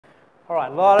All right,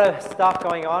 a lot of stuff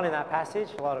going on in that passage,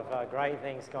 a lot of great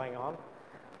things going on.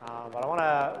 But I want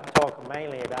to talk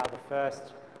mainly about the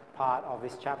first part of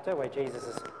this chapter where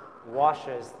Jesus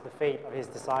washes the feet of his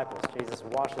disciples. Jesus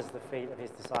washes the feet of his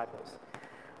disciples.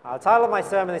 The title of my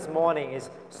sermon this morning is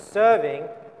Serving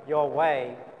Your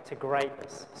Way to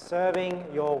Greatness. Serving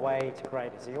your way to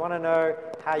greatness. If you want to know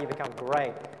how you become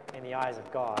great in the eyes of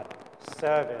God,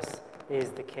 service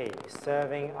is the key.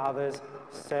 Serving others,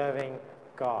 serving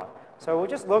God. So we'll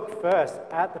just look first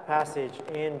at the passage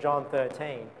in John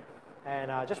 13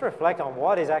 and just reflect on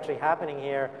what is actually happening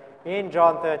here in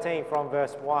John 13 from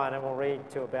verse 1, and we'll read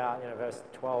to about verse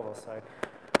 12 or so.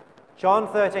 John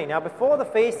 13. Now before the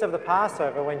feast of the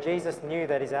Passover, when Jesus knew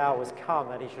that his hour was come,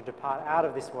 that he should depart out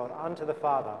of this world unto the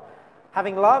Father,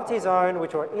 having loved his own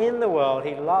which were in the world,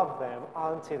 he loved them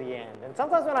unto the end. And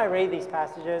sometimes when I read these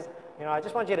passages, I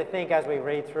just want you to think as we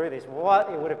read through this, what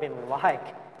it would have been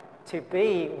like to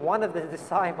be one of the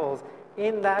disciples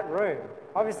in that room.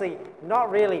 Obviously, not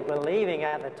really believing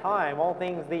at the time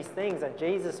these things that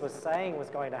Jesus was saying was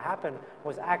going to happen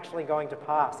was actually going to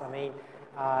pass.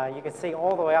 You can see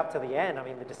all the way up to the end.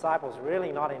 The disciples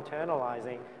really not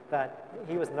internalizing that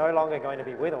he was no longer going to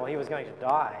be with them, or he was going to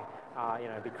die,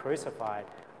 be crucified,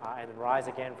 and then rise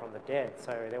again from the dead.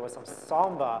 So there was some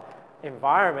somber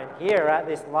environment here at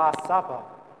this Last Supper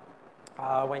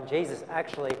when Jesus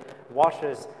actually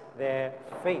washes their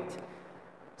feet.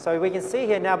 So we can see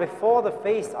here now before the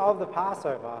feast of the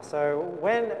Passover. So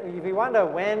if you wonder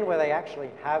when were they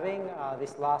actually having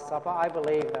this Last Supper, I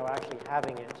believe they were actually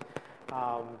having it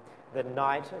the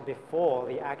night before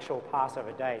the actual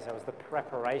Passover day. So it was the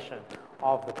preparation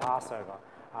of the Passover.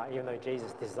 Even though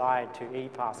Jesus desired to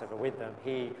eat Passover with them,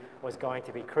 he was going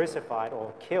to be crucified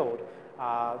or killed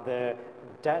the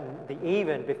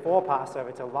even before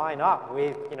Passover to line up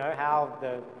with how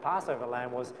the Passover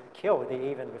lamb was killed the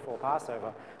even before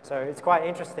Passover. So it's quite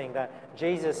interesting that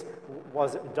Jesus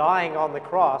was dying on the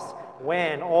cross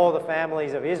when all the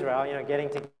families of Israel getting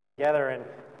together and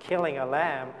killing a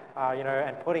lamb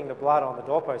and putting the blood on the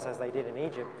doorpost as they did in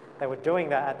Egypt. They were doing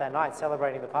that at that night,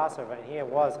 celebrating the Passover, and here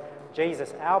was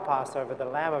Jesus, our Passover, the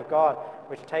Lamb of God,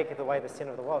 which taketh away the sin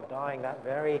of the world, dying that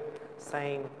very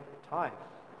same time.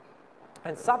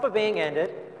 And supper being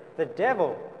ended, the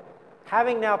devil,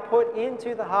 having now put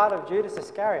into the heart of Judas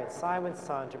Iscariot, Simon's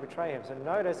son, to betray him. So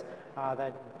notice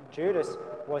that Judas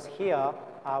was here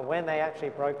when they actually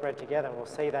broke bread together, and we'll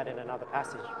see that in another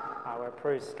passage where it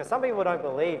proves, because some people don't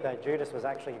believe that Judas was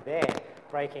actually there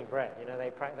breaking bread.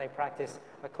 They practice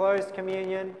a closed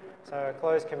communion. So a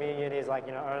closed communion is like,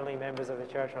 only members of the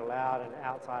church are allowed and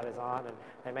outsiders aren't, and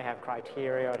they may have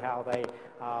criteria on how they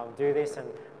do this, and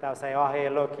they'll say, oh, here,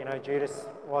 look, Judas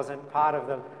wasn't part of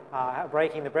them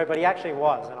breaking the bread, but he actually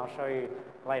was, and I'll show you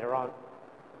later on.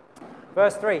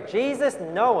 Verse 3, Jesus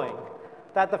knowing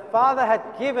that the Father had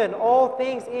given all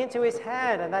things into his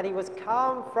hand, and that he was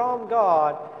come from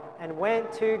God and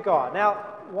went to God. Now,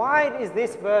 why is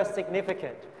this verse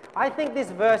significant? I think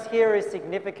this verse here is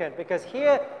significant because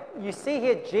here you see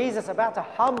here Jesus about to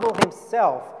humble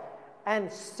himself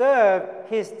and serve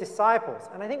his disciples.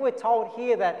 And I think we're told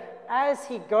here that as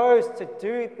he goes to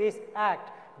do this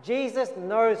act, Jesus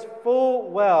knows full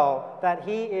well that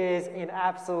he is in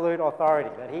absolute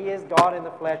authority, that he is God in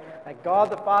the flesh, that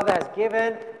God the Father has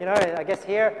given, I guess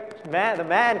here, the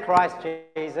man Christ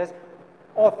Jesus,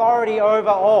 authority over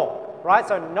all, right?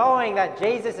 So knowing that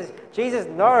Jesus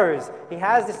knows he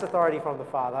has this authority from the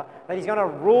Father, that he's going to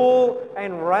rule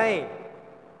and reign.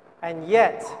 And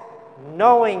yet,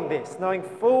 knowing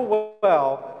full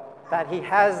well that he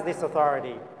has this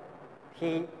authority,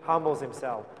 he humbles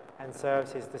himself and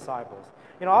serves his disciples.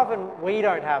 Often we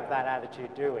don't have that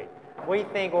attitude, do we? We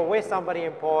think, well, we're somebody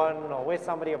important or we're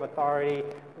somebody of authority.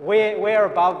 We're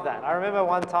above that. I remember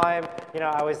one time,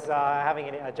 I was having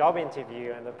a job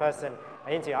interview, and the person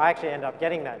I actually ended up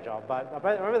getting that job. But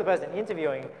I remember the person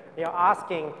interviewing,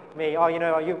 asking me, oh,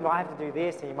 you might have to do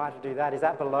this and you might have to do that. Is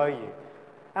that below you?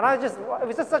 And it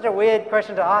was just such a weird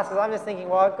question to ask, because I'm just thinking,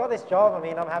 well, I've got this job.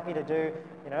 I'm happy to do,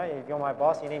 if you're my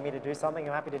boss, you need me to do something,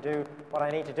 I'm happy to do what I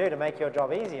need to do to make your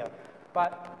job easier.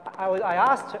 But I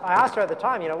asked her at the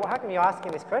time, well, how come you're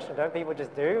asking this question? Don't people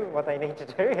just do what they need to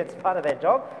do? It's part of their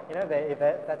job,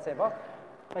 that's their boss.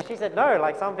 And she said, no,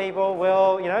 like some people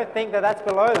will, think that that's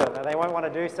below them, that they won't want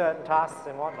to do certain tasks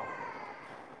and whatnot.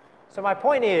 So my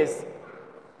point is,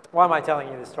 why am I telling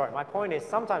you this story? My point is,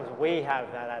 sometimes we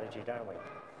have that attitude, don't we?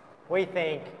 We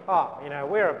think,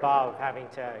 we're above having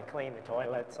to clean the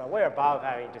toilets, or we're above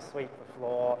having to sweep the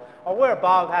floor, or we're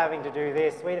above having to do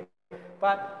this.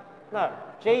 But no,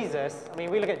 Jesus, we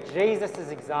look at Jesus'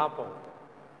 example.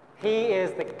 He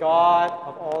is the God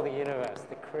of all the universe,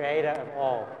 the creator of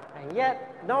all. And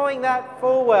yet, knowing that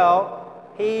full well,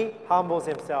 he humbles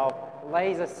himself,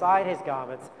 lays aside his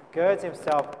garments, girds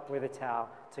himself with a towel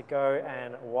to go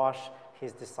and wash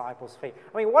his disciples' feet.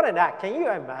 I mean, what an act. Can you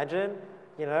imagine,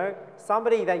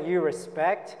 somebody that you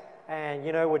respect and,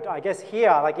 would, I guess here,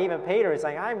 like even Peter is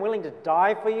saying, I'm willing to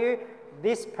die for you.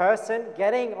 This person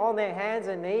getting on their hands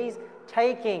and knees,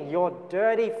 taking your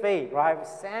dirty feet, right?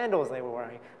 Sandals they were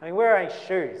wearing. I mean, we're wearing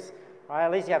shoes, right?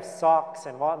 At least you have socks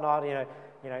and whatnot,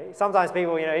 sometimes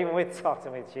people, even with socks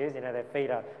and with shoes, their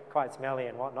feet are quite smelly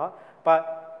and whatnot.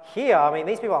 But here, I mean,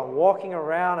 these people are walking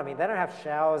around. I mean, they don't have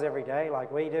showers every day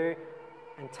like we do,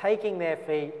 and taking their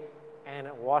feet and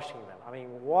washing them. I mean,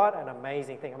 what an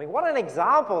amazing thing. I mean, what an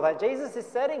example that Jesus is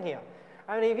setting here.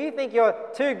 I mean, if you think you're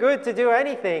too good to do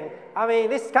anything, I mean,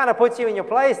 this kind of puts you in your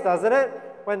place, doesn't it?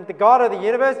 When the God of the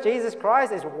universe, Jesus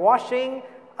Christ, is washing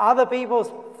other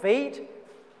people's feet.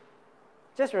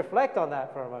 Just reflect on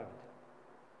that for a moment.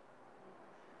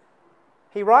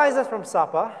 He rises from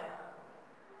supper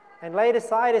and laid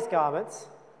aside his garments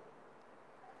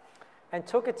and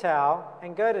took a towel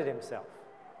and girded himself.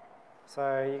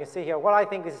 So you can see here what I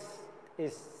think this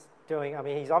is doing. I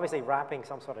mean, he's obviously wrapping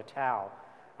some sort of towel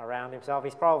around himself.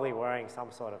 He's probably wearing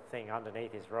some sort of thing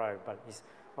underneath his robe, but he's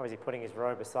obviously putting his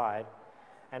robe aside.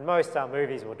 And most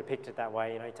movies will depict it that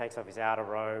way. He takes off his outer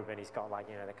robe and he's got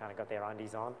they kind of got their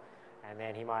undies on. And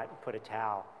then he might put a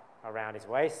towel around his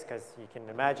waist, because you can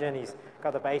imagine he's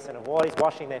got the basin of water. He's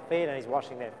washing their feet, and he's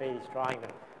washing their feet. He's drying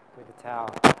them with the towel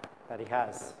that he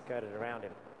has girded around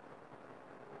him.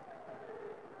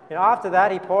 After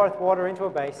that, he poureth water into a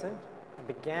basin and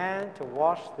began to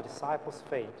wash the disciples'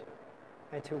 feet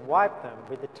and to wipe them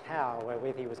with the towel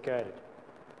wherewith he was girded.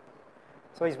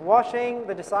 So he's washing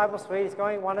the disciples' feet. He's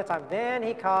going one at a time. Then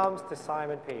he comes to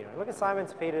Simon Peter. And look at Simon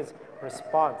Peter's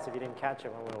response, if you didn't catch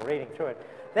it when we were reading through it.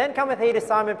 Then cometh he to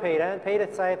Simon Peter, and Peter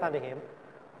saith unto him,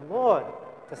 Lord,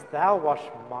 dost thou wash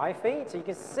my feet? So you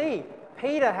can see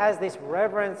Peter has this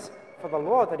reverence for the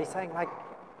Lord, that he's saying, of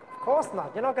course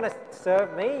not. You're not going to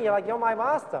serve me. You're my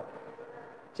master.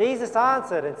 Jesus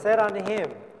answered and said unto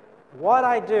him, What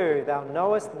I do thou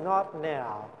knowest not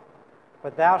now,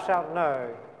 but thou shalt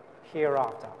know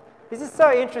hereafter. This is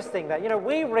so interesting that,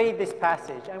 we read this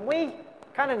passage and we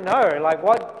kind of know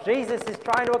what Jesus is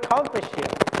trying to accomplish here.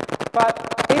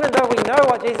 But even though we know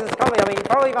what Jesus is accomplishing, I mean,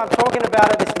 probably if I'm talking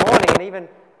about it this morning and even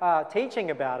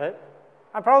teaching about it,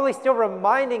 I'm probably still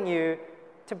reminding you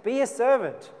to be a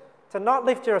servant, to not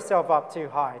lift yourself up too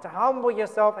high, to humble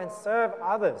yourself and serve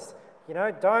others.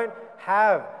 Don't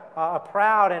have a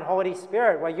proud and haughty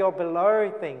spirit where you're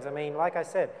below things. I mean, like I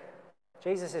said,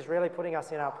 Jesus is really putting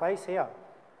us in our place here.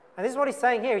 And this is what he's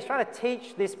saying here. He's trying to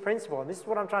teach this principle. And this is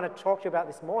what I'm trying to talk to you about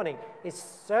this morning, is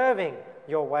serving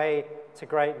your way to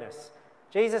greatness.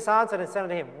 Jesus answered and said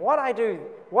unto him, What I do,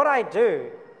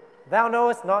 thou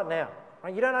knowest not now.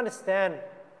 Right? You don't understand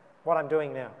what I'm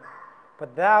doing now,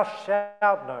 but thou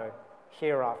shalt know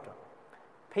hereafter.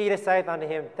 Peter saith unto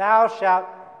him, Thou shalt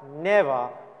never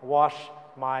wash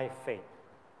my feet.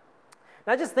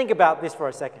 Now just think about this for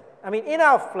a second. I mean, in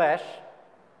our flesh,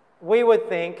 we would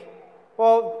think,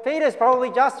 well, Peter's probably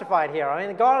justified here. I mean,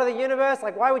 the God of the universe,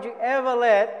 why would you ever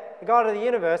let the God of the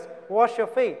universe wash your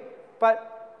feet?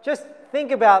 But just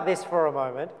think about this for a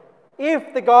moment.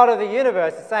 If the God of the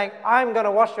universe is saying, I'm going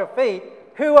to wash your feet,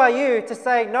 who are you to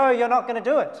say, no, you're not going to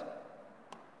do it?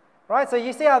 Right? So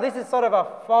you see how this is sort of a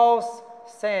false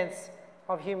sense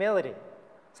of humility.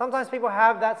 Sometimes people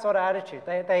have that sort of attitude.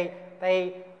 They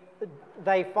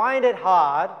find it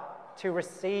hard to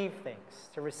receive things,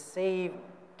 to receive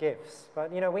gifts. But,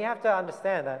 we have to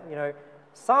understand that,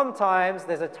 sometimes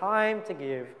there's a time to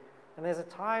give and there's a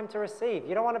time to receive.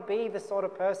 You don't want to be the sort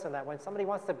of person that when somebody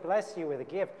wants to bless you with a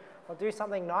gift or do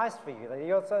something nice for you, that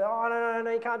you'll say, oh, no,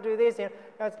 you can't do this.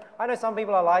 I know some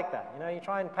people are like that. You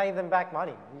try and pay them back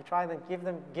money. You try and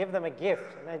give them a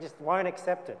gift and they just won't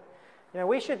accept it.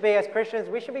 We should be, as Christians,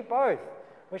 we should be both.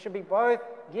 We should be both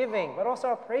giving, but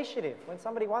also appreciative when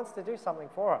somebody wants to do something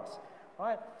for us,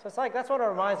 right? So it's that's what it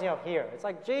reminds me of here. It's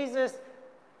Jesus,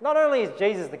 not only is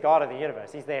Jesus the God of the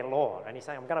universe, he's their Lord, and he's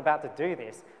saying, I'm about to do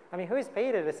this. I mean, who is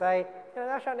Peter to say,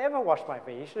 thou shalt never wash my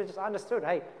feet? You should have just understood,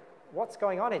 hey, what's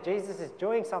going on here? Jesus is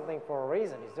doing something for a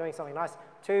reason. He's doing something nice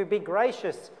to be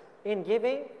gracious in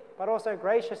giving, but also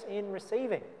gracious in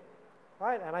receiving,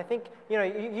 right? And I think,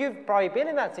 you've probably been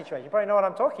in that situation. You probably know what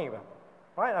I'm talking about.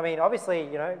 Right? I mean, obviously,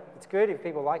 it's good if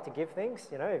people like to give things.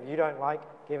 If you don't like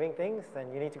giving things, then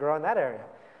you need to grow in that area.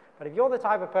 But if you're the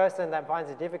type of person that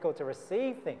finds it difficult to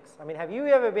receive things, I mean, have you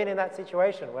ever been in that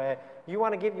situation where you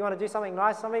want to do something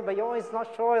nice to somebody, but you're always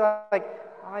not sure,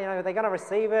 are they going to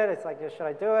receive it? It's like, should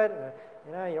I do it?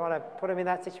 You don't want to put them in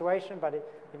that situation, but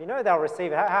if you know they'll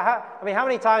receive it. How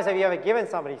many times have you ever given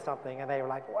somebody something and they were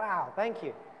like, wow, thank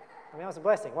you? That was a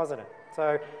blessing, wasn't it?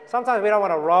 So sometimes we don't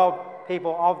want to rob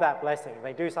people of that blessing. If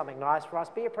they do something nice for us,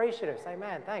 be appreciative. Say,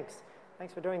 man, thanks.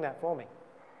 Thanks for doing that for me.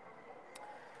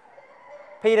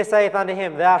 Peter saith unto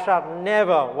him, Thou shalt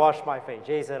never wash my feet.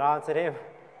 Jesus answered him,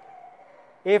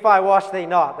 If I wash thee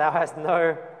not, thou hast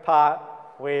no part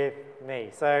with me.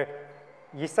 So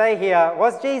you say here,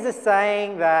 was Jesus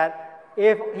saying that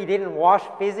if he didn't wash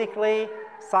physically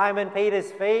Simon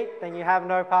Peter's feet, then you have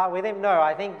no part with him? No,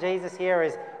 I think Jesus here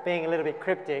is being a little bit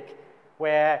cryptic,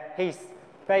 where he's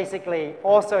basically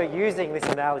also using this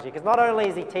analogy, because not only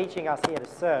is he teaching us here to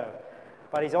serve,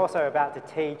 but he's also about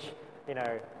to teach,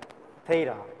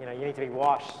 Peter, you need to be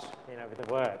washed, with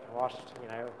the word, washed,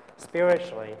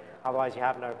 spiritually, otherwise you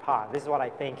have no part. This is what I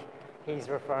think he's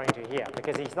referring to here,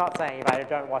 because he's not saying, if I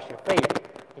don't wash your feet,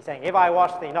 he's saying, if I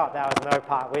wash thee not, thou hast no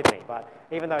part with me. But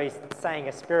even though he's saying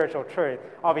a spiritual truth,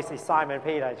 obviously Simon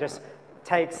Peter just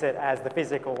takes it as the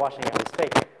physical washing of his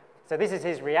feet. So this is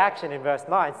his reaction in verse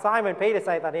 9. Simon Peter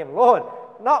saith unto him, Lord,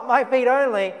 not my feet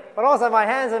only, but also my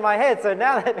hands and my head. So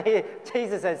now that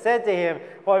Jesus has said to him,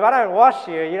 well, if I don't wash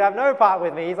you, you have no part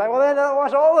with me. He's like, well, then don't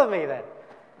wash all of me then.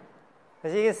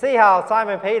 As you can see how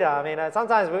Simon Peter,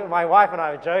 sometimes my wife and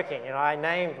I were joking. I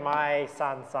named my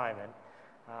son Simon.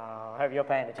 I hope you're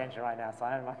paying attention right now,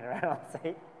 Simon, mucking around on the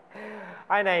seat.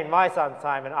 I named my son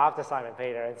Simon after Simon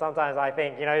Peter, and sometimes I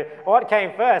think, what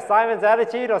came first, Simon's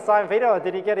attitude or Simon Peter, or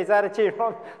did he get his attitude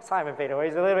from Simon Peter? Well,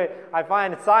 he's a little bit, I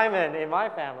find Simon in my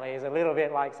family is a little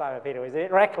bit like Simon Peter. He's a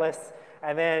bit reckless,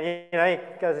 and then,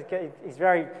 he's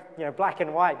very, black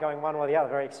and white, going one or the other,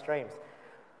 very extremes.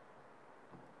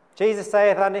 Jesus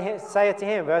saith to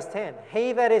him, verse 10,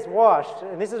 He that is washed,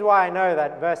 and this is why I know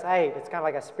that verse 8, it's kind of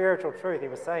like a spiritual truth he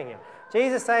was saying here.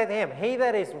 Jesus saith to him, He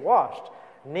that is washed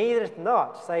needeth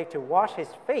not, save to wash his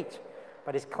feet,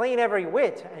 but is clean every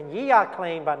whit, and ye are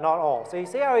clean, but not all. So you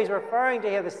see how he's referring to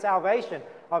here the salvation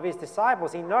of his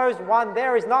disciples. He knows one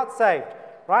there is not saved,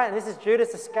 right? And this is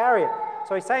Judas Iscariot.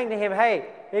 So he's saying to him, hey,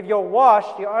 if you're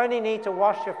washed, you only need to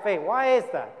wash your feet. Why is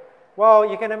that? Well,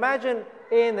 you can imagine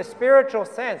in the spiritual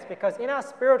sense, because in our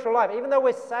spiritual life, even though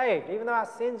we're saved, even though our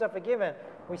sins are forgiven,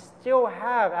 we still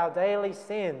have our daily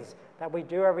sins that we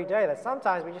do every day, that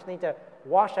sometimes we just need to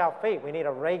wash our feet. We need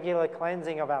a regular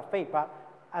cleansing of our feet, but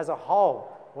as a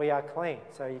whole, we are clean.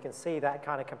 So you can see that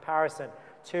kind of comparison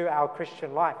to our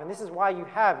Christian life. And this is why you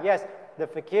have, yes, the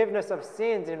forgiveness of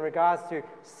sins in regards to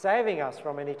saving us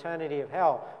from an eternity of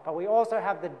hell, but we also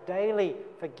have the daily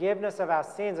forgiveness of our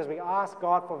sins as we ask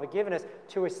God for forgiveness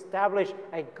to establish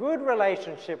a good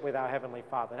relationship with our Heavenly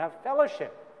Father, to have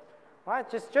fellowship. Right?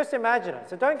 Just imagine it.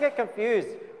 So don't get confused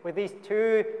with these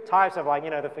two types of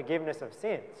the forgiveness of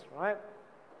sins, right?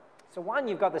 So one,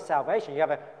 you've got the salvation. You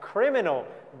have a criminal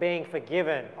being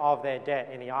forgiven of their debt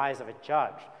in the eyes of a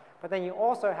judge. But then you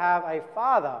also have a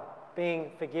father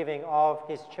being forgiving of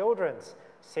his children's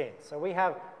sins. So we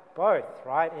have both,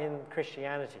 right, in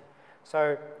Christianity.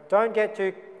 So don't get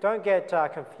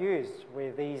confused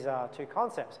with these two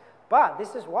concepts. But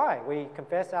this is why we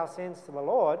confess our sins to the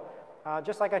Lord,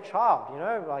 just like a child.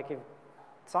 Like if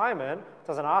Simon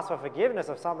doesn't ask for forgiveness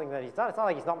of something that he's done, it's not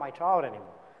like he's not my child anymore.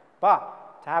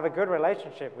 But to have a good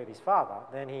relationship with his father,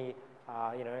 then he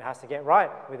has to get right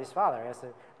with his father. He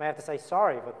may have to say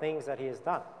sorry for things that he has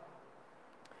done.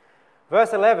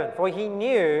 Verse 11, For he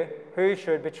knew who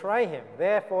should betray him.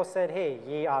 Therefore said he,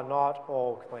 Ye are not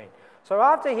all clean. So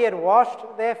after he had washed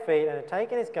their feet and had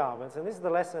taken his garments, and this is the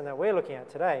lesson that we're looking at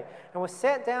today, and was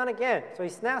sat down again. So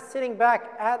he's now sitting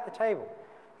back at the table.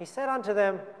 He said unto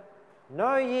them,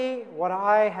 Know ye what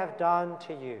I have done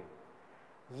to you?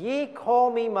 Ye call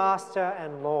me Master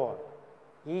and Lord.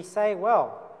 Ye say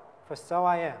well, for so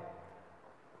I am.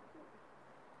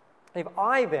 If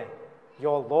I then,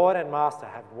 your Lord and Master,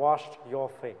 have washed your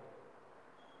feet,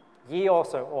 ye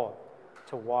also ought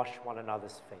to wash one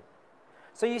another's feet.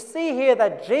 So you see here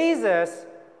that Jesus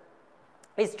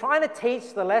is trying to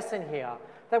teach the lesson here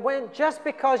that just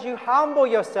because you humble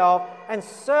yourself and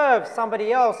serve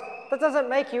somebody else, that doesn't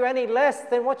make you any less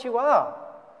than what you are.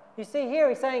 You see here,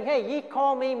 he's saying, hey, ye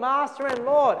call me Master and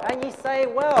Lord, and ye say,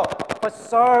 well, for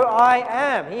so I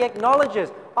am. He acknowledges,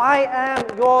 I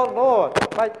am your Lord.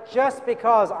 But just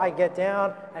because I get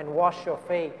down and wash your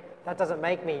feet, that doesn't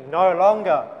make me no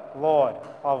longer Lord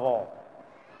of all.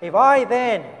 If I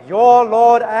then, your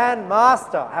Lord and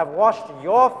Master, have washed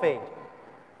your feet,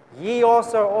 ye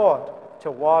also ought to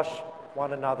wash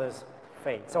one another's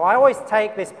feet. So I always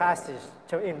take this passage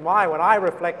when I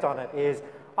reflect on it is,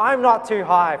 I'm not too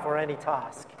high for any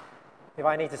task. if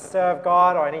I need to serve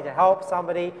God or I need to help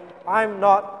somebody, I'm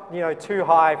not, too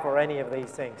high for any of these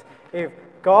things. If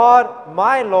God,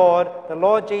 my Lord, the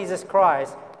Lord Jesus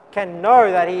Christ, can know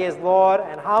that He is Lord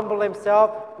and humble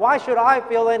Himself, why should I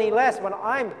feel any less when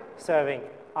I'm serving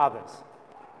others?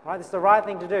 Right? It's the right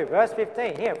thing to do. Verse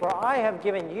 15 here, for I have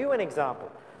given you an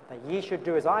example, that ye should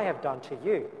do as I have done to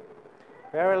you.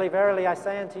 Verily, verily, I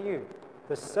say unto you,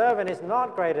 the servant is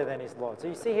not greater than his Lord. So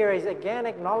you see here, he's again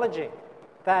acknowledging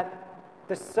that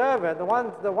the servant, the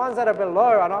ones that are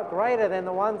below are not greater than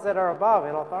the ones that are above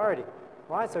in authority.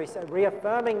 Right? So he's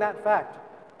reaffirming that fact.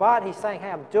 But he's saying,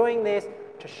 hey, I'm doing this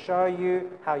to show you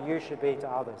how you should be to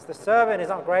others. The servant is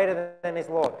not greater than his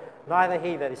Lord, neither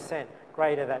he that is sent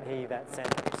greater than he that sent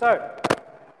him. So,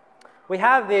 we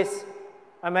have this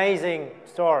amazing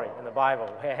story in the Bible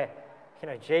where,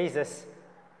 Jesus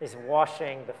is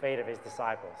washing the feet of his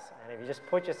disciples. And if you just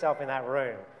put yourself in that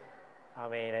room, I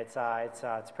mean, it's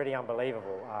pretty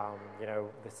unbelievable,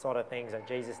 the sort of things that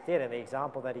Jesus did and the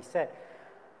example that he set.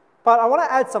 But I want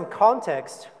to add some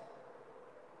context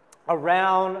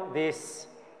around this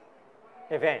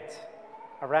event,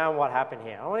 around what happened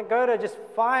here. I want to go to just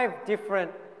 5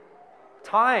 different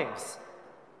times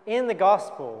in the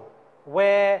gospel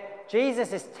where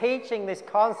Jesus is teaching this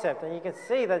concept, and you can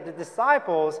see that the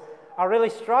disciples are really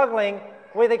struggling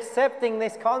with accepting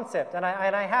this concept. And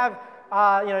I have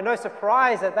no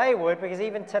surprise that they would, because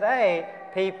even today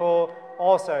people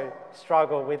also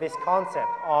struggle with this concept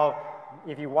of,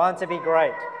 if you want to be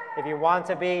great, if you want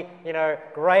to be,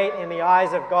 great in the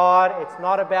eyes of God, it's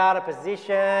not about a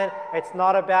position, it's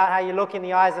not about how you look in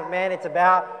the eyes of men, it's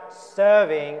about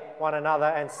serving one another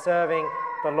and serving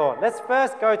the Lord. Let's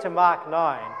first go to Mark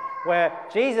 9, where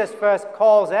Jesus first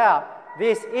calls out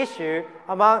this issue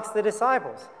amongst the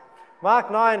disciples. Mark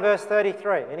 9, verse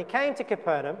 33, and he came to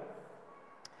Capernaum,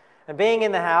 and being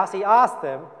in the house, he asked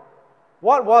them,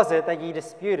 what was it that ye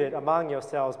disputed among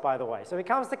yourselves by the way? So he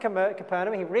comes to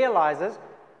Capernaum, he realizes,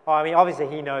 obviously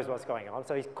he knows what's going on,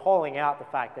 so he's calling out the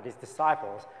fact that his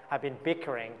disciples have been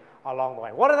bickering along the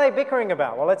way. What are they bickering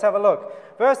about? Well, let's have a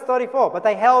look. Verse 34, but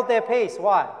they held their peace.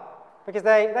 Why? Because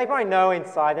they probably know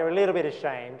inside, they're a little bit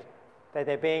ashamed, that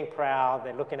they're being proud,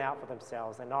 they're looking out for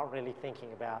themselves, they're not really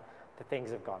thinking about the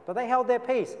things of God. But they held their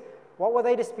peace. What were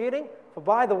they disputing? For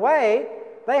by the way,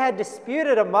 they had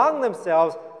disputed among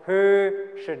themselves who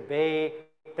should be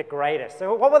the greatest.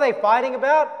 So what were they fighting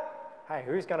about? Hey,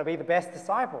 who's going to be the best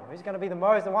disciple? Who's going to be the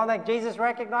one that Jesus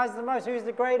recognizes the most? Who's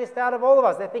the greatest out of all of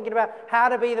us? They're thinking about how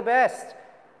to be the best.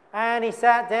 And he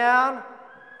sat down,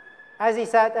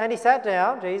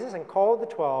 Jesus, and called the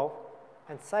 12,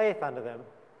 and saith unto them,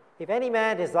 if any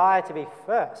man desire to be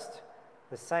first,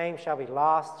 the same shall be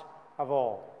last of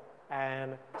all,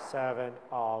 and servant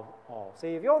of all. See,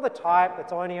 if you're the type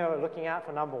that's only looking out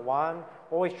for number one,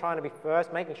 always trying to be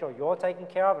first, making sure you're taken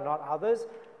care of and not others,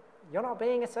 you're not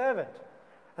being a servant.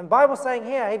 And the Bible's saying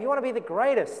here, if you want to be the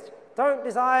greatest, don't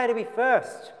desire to be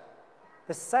first.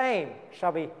 The same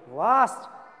shall be last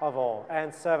of all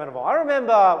and servant of all. I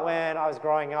remember when I was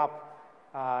growing up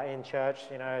in church,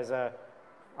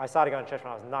 I started going to church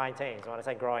when I was 19. So when I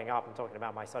say growing up, I'm talking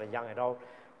about my sort of young adult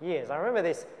years. I remember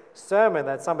this sermon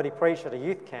that somebody preached at a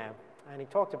youth camp, and he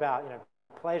talked about,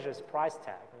 pleasure's price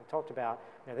tag. And he talked about,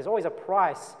 there's always a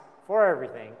price for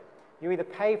everything. You either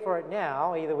pay for it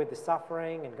now, either with the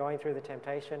suffering and going through the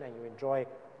temptation, and you enjoy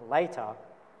later,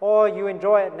 or you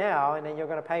enjoy it now, and then you're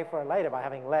going to pay for it later by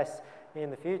having less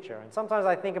in the future. And sometimes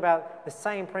I think about the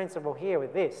same principle here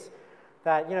with this,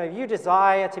 that, you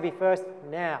desire to be first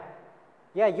now.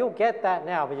 Yeah, you'll get that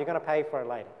now, but you're going to pay for it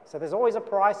later. So there's always a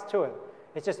price to it.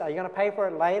 It's just, are you going to pay for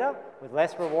it later with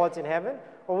less rewards in heaven?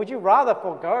 Or would you rather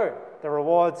forego the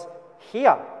rewards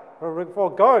here, or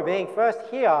forego being first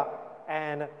here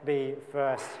and be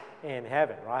first in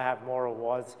heaven, right? Have more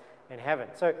rewards in heaven.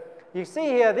 So you see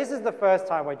here, this is the first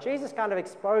time where Jesus kind of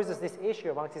exposes this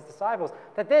issue amongst his disciples,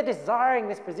 that they're desiring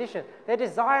this position, they're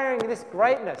desiring this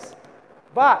greatness,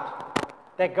 but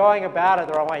they're going about it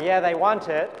the wrong way. Yeah, they want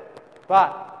it,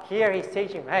 but here he's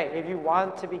teaching, hey, if you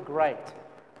want to be great,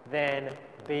 then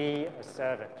be a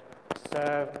servant.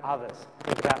 Serve others.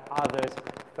 Think about others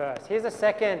first. Here's a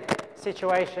second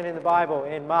situation in the Bible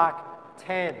in Mark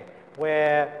 10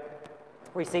 where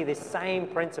we see this same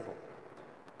principle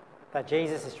that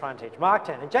Jesus is trying to teach. Mark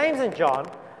 10. And James and John,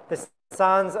 the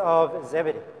sons of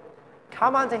Zebedee,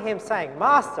 come unto him saying,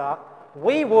 Master,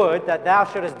 we would that thou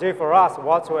shouldest do for us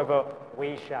whatsoever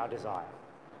we shall desire.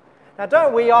 Now,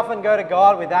 don't we often go to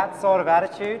God with that sort of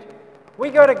attitude? We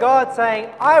go to God saying,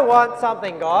 I want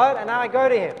something, God, and now I go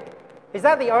to him. Is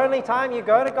that the only time you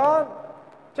go to God?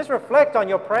 Just reflect on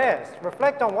your prayers.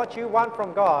 Reflect on what you want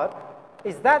from God.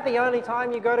 Is that the only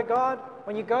time you go to God?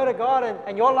 When you go to God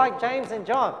and you're like James and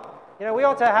John. You know, we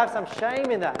ought to have some shame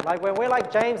in that. Like when we're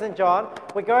like James and John,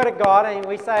 we go to God and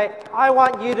we say, I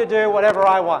want you to do whatever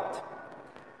I want.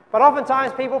 But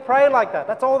oftentimes people pray like that.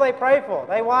 That's all they pray for.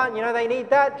 They want, you know, they need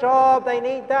that job, they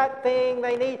need that thing,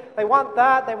 they want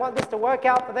that, they want this to work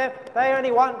out for them. They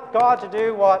only want God to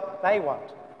do what they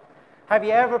want. Have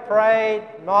you ever prayed,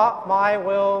 not my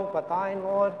will, but thine,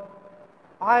 Lord?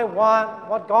 I want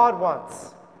what God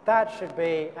wants. That should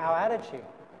be our attitude.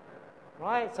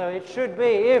 Right? So it should be,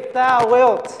 if thou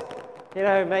wilt, you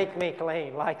know, make me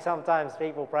clean. Like sometimes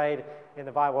people prayed in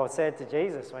the Bible, said to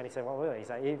Jesus when he said, what will he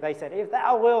say? They said, if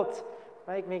thou wilt,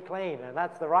 make me clean. And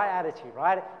that's the right attitude,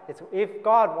 right? It's if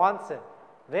God wants it,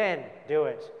 then do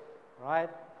it, right?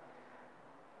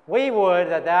 We would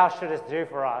that thou shouldest do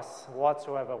for us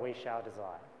whatsoever we shall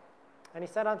desire. And he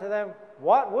said unto them,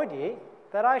 what would ye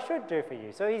that I should do for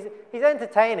you? So he's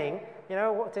entertaining, you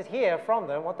know, to hear from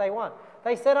them what they want.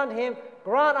 They said unto him,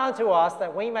 grant unto us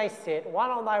that we may sit,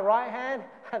 one on thy right hand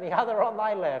and the other on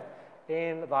thy left,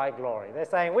 in thy glory. They're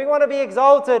saying, we want to be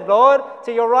exalted, Lord,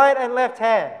 to your right and left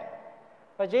hand.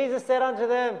 But Jesus said unto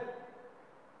them,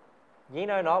 ye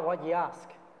know not what ye ask.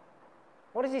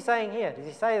 What is he saying here? Does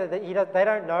he say that they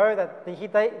don't know that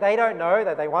they don't know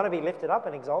that they want to be lifted up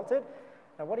and exalted?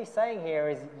 And what he's saying here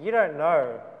is you don't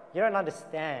know, you don't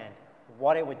understand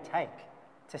what it would take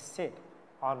to sit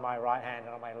on my right hand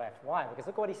and on my left. Why? Because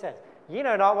look what he says. Ye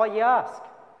know not what ye ask.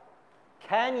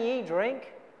 Can ye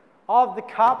drink of the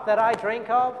cup that I drink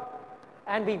of,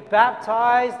 and be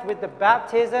baptized with the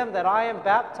baptism that I am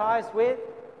baptized with?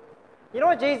 You know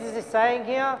what Jesus is saying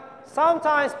here?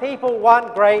 Sometimes people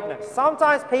want greatness.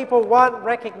 Sometimes people want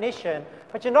recognition,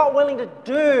 but you're not willing to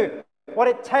do what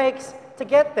it takes to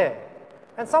get there.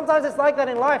 And sometimes it's like that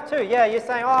in life too. Yeah, you're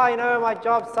saying, oh, you know, my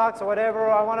job sucks or whatever,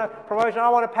 or I want a promotion, I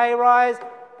want a pay rise.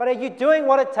 But are you doing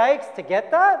what it takes to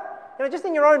get that? You know, just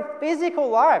in your own physical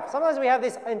life. Sometimes we have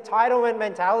this entitlement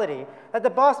mentality that the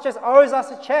boss just owes us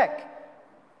a check.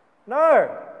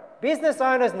 No. Business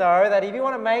owners know that if you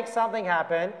want to make something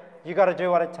happen, you've got to do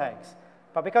what it takes.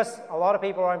 But because a lot of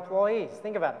people are employees,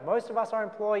 think about it. Most of us are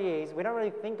employees. We don't really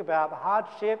think about the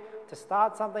hardship to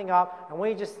start something up, and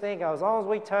we just think, oh, as long as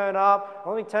we turn up,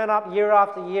 when we turn up year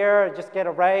after year, just get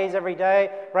a raise every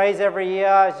day, raise every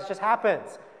year, it just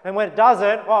happens. And when it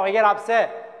doesn't, well, we get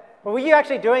upset. But were you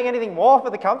actually doing anything more for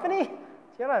the company? Do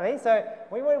you know what I mean? So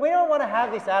we don't want to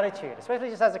have this attitude, especially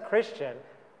just as a Christian,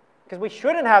 because we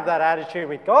shouldn't have that attitude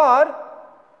with God.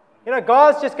 You know,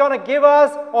 God's just going to give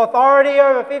us authority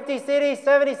over 50 cities,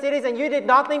 70 cities, and you did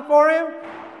nothing for him?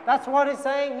 That's what he's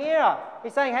saying here.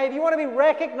 He's saying, hey, if you want to be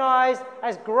recognized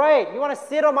as great, you want to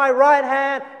sit on my right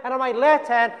hand and on my left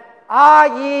hand,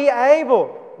 are ye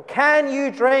able? Can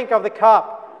you drink of the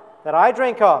cup that I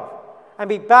drink of, and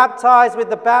be baptized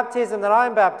with the baptism that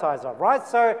I'm baptized of? Right?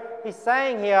 So he's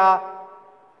saying here,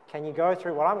 can you go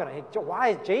through what I'm going to?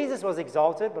 Why Jesus was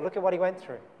exalted, but look at what he went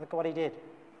through. Look at what he did.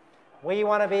 We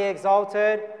want to be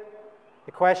exalted.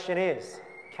 The question is,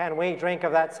 can we drink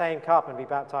of that same cup and be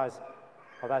baptized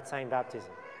of that same baptism?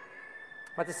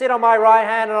 But to sit on my right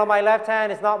hand and on my left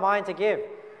hand is not mine to give,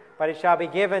 but it shall be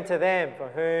given to them for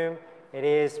whom it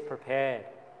is prepared.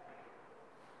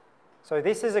 So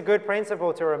this is a good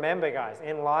principle to remember, guys,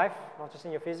 in life, not just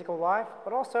in your physical life,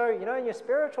 but also, you know, in your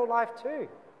spiritual life too.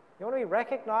 You want to be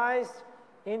recognized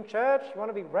in church. You want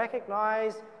to be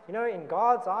recognized, you know, in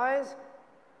God's eyes.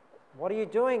 What are you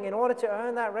doing in order to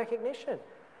earn that recognition?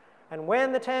 And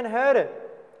when the 10 heard it,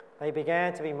 they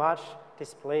began to be much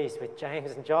displeased with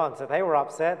James and John. So they were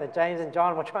upset that James and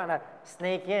John were trying to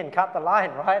sneak in, cut the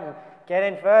line, right, and get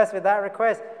in first with that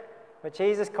request. But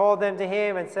Jesus called them to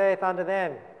him and saith unto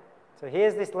them, so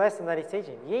here's this lesson that he's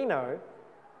teaching. Ye know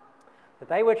that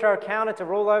they which are accounted to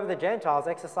rule over the Gentiles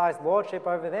exercise lordship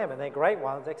over them, and their great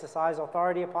ones exercise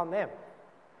authority upon them.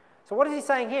 So what is he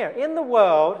saying here? In the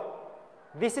world,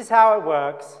 this is how it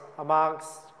works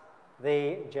amongst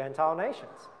the Gentile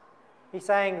nations. He's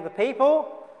saying the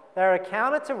people that are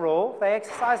accounted to rule, they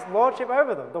exercise lordship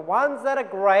over them. The ones that are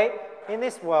great in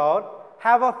this world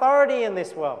have authority in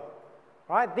this world.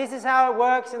 Right? This is how it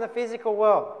works in the physical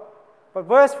world. But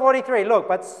verse 43, look,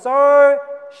 but so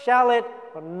shall it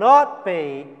not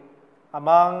be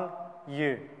among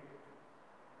you.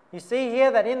 You see here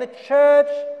that in the church,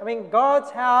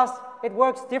 God's house, it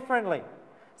works differently.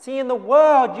 See, in the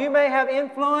world, you may have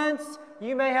influence,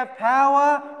 you may have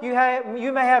power,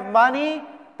 you may have money,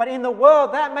 but in the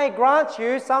world, that may grant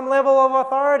you some level of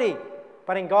authority.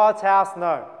 But in God's house,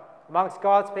 no. Amongst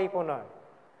God's people, no.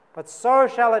 But so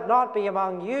shall it not be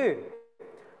among you.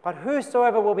 But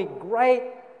whosoever will be great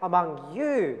among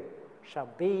you shall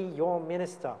be your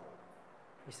minister.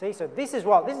 You see, so this is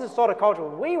the sort of culture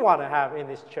we want to have in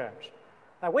this church.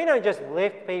 That we don't just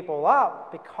lift people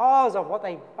up because of what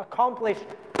they accomplish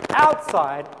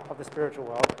outside of the spiritual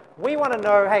world. We want to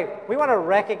know, hey, we want to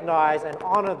recognize and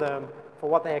honor them for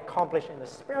what they accomplish in the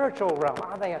spiritual realm.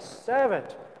 Are they a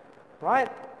servant? Right?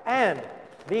 And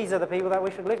these are the people that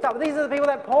we should lift up. These are the people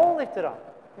that Paul lifted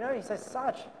up. You know, he says,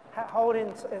 hold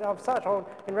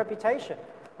in reputation.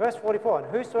 Verse 44,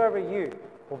 and whosoever you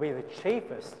will be the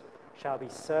chiefest shall be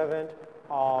servant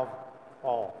of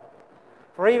all.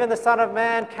 For even the Son of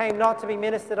Man came not to be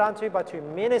ministered unto, but to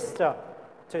minister.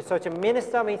 So to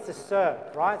minister means to serve,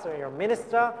 right? So you're a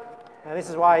minister, and this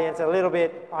is why it's a little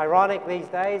bit ironic these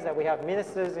days that we have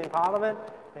ministers in Parliament.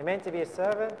 They're meant to be a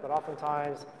servant, but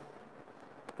oftentimes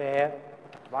they're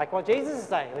like what Jesus is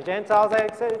saying. The Gentiles, they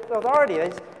accept authority.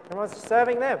 Everyone's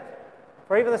serving them.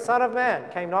 For even the Son of Man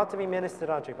came not to be ministered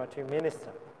unto, but to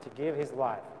minister, to give his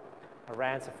life a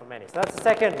ransom for many. So that's the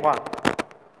second one.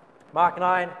 Mark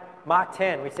 9, Mark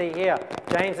 10, we see here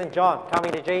James and John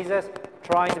coming to Jesus,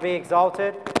 trying to be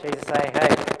exalted. Jesus saying, hey,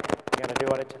 you're going to do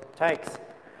what it takes.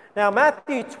 Now,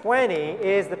 Matthew 20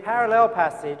 is the parallel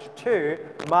passage to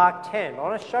Mark 10. I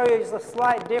want to show you just a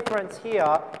slight difference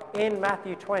here in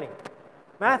Matthew 20.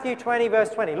 Matthew 20, verse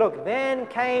 20. Look, then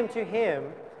came to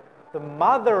him the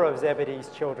mother of Zebedee's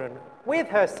children with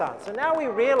her son. So now we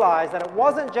realize that it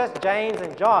wasn't just James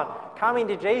and John coming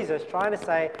to Jesus trying to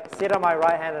say, sit on my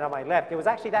right hand and on my left. It was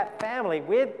actually that family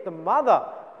with the mother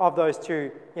of those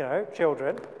two,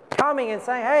 children coming and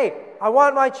saying, hey, I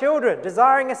want my children,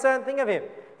 desiring a certain thing of him.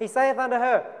 He saith unto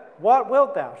her, what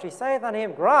wilt thou? She saith unto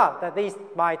him, grant that these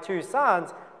my two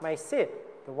sons may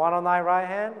sit, the one on thy right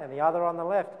hand and the other on the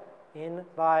left, in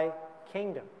thy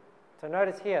kingdom. So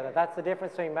notice here that that's the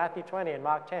difference between Matthew 20 and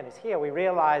Mark 10. Is here we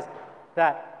realize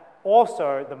that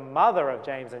also the mother of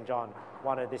James and John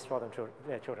wanted this for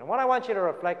their children. What I want you to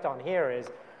reflect on here is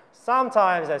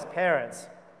sometimes as parents,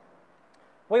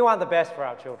 we want the best for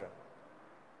our children.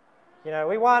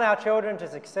 We want our children to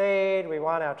succeed. We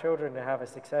want our children to have a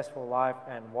successful life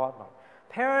and whatnot.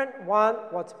 Parents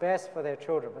want what's best for their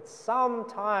children, but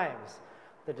sometimes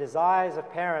the desires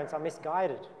of parents are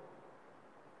misguided.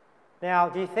 Now,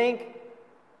 do you think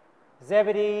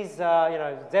Zebedee's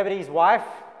wife,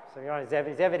 so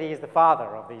Zebedee is the father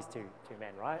of these two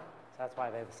men, right? So that's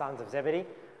why they're the sons of Zebedee.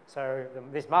 So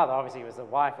this mother obviously was the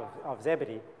wife of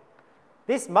Zebedee.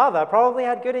 This mother probably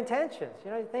had good intentions.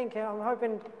 You think, I'm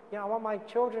hoping, I want my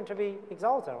children to be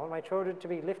exalted. I want my children to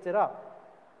be lifted up.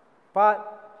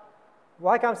 But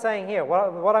like I'm saying here,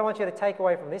 what I want you to take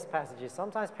away from this passage is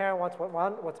sometimes parents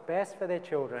want what's best for their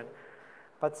children,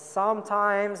 but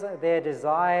sometimes their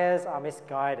desires are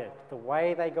misguided. The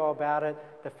way they go about it,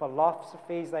 the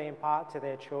philosophies they impart to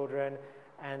their children,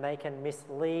 and they can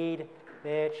mislead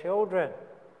their children.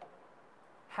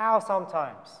 How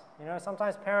sometimes?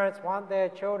 Sometimes parents want their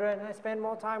children to spend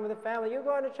more time with the family. You're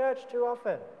going to church too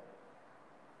often.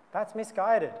 That's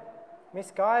misguided.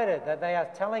 Misguided that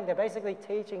they're basically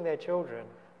teaching their children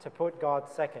to put God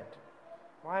second.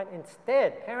 Right?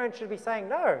 Instead, parents should be saying,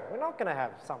 no, we're not going to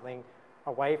have something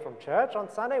away from church on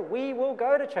Sunday. We will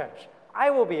go to church.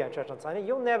 I will be at church on Sunday.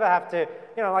 You'll never have to,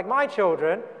 like my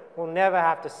children will never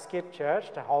have to skip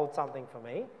church to hold something for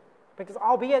me because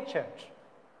I'll be at church.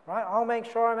 Right? I'll make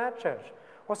sure I'm at church.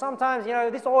 Or sometimes,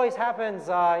 this always happens,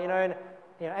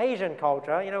 in Asian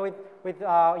culture, with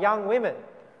young women,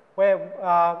 where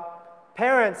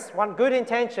parents want good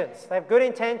intentions. They have good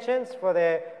intentions for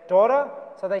their daughter,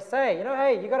 so they say,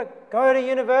 hey, you got to go to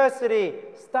university,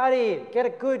 study, get a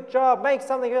good job, make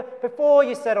something good before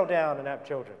you settle down and have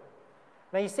children.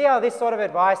 Now, you see how this sort of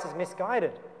advice is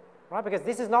misguided, right? Because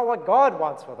this is not what God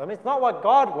wants for them. It's not what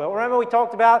God will. Remember we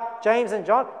talked about James and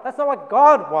John? That's not what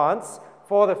God wants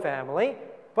for the family.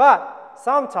 But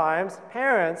sometimes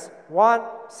parents want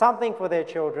something for their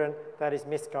children that is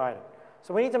misguided.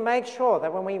 So we need to make sure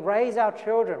that when we raise our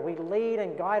children, we lead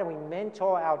and guide and we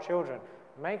mentor our children.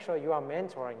 Make sure you are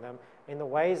mentoring them in the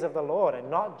ways of the Lord and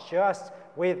not just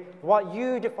with what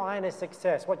you define as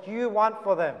success, what you want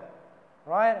for them,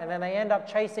 right? And then they end up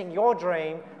chasing your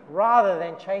dream rather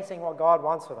than chasing what God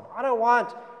wants for them. I don't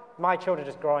want my children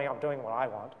just growing up doing what I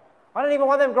want. I don't even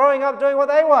want them growing up doing what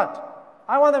they want.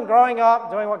 I want them growing up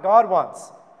doing what God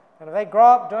wants. And if they grow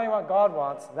up doing what God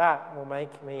wants, that will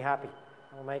make me happy.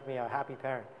 It will make me a happy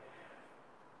parent.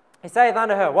 He saith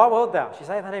unto her, what wilt thou? She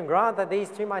saith unto him, grant that these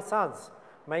two my sons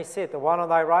may sit, the one on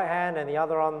thy right hand and the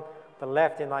other on the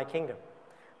left in thy kingdom.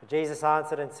 But Jesus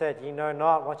answered and said, ye know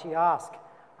not what ye ask.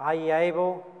 Are ye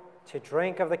able to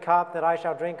drink of the cup that I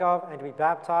shall drink of, and to be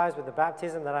baptized with the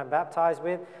baptism that I'm baptized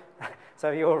with?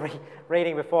 So if you were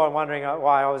reading before and wondering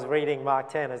why I was reading Mark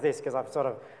 10 as this, because I've sort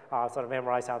of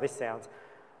memorized how this sounds.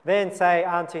 Then they say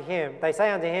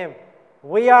unto him,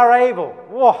 we are able.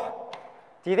 Whoa!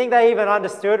 Do you think they even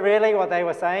understood really what they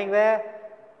were saying there?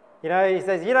 You know, he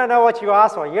says, you don't know what you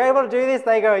asked for. You're able to do this?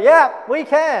 They go, yeah, we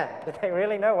can. Did they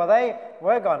really know? Well,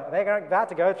 they're about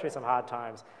to go through some hard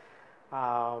times.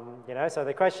 You know, so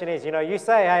the question is, you know, you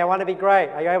say, hey, I want to be great.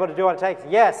 Are you able to do what it takes?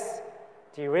 Yes.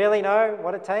 Do you really know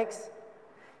what it takes?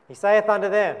 He saith unto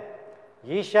them,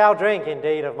 ye shall drink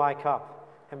indeed of my cup,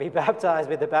 and be baptized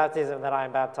with the baptism that I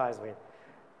am baptized with.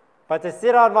 But to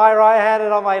sit on my right hand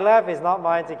and on my left is not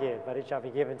mine to give, but it shall be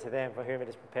given to them for whom it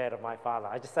is prepared of my Father.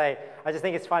 I just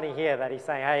think it's funny here that he's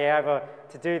saying, hey, you're able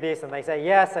to do this, and they say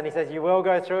yes, and he says, you will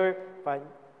go through, but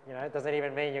you know, it doesn't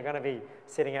even mean you're going to be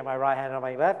sitting at my right hand and on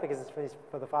my left, because it's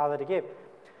for the Father to give.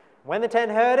 When the 10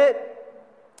 heard it,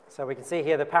 so we can see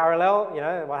here the parallel, you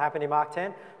know, what happened in Mark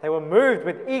 10. They were moved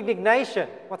with indignation.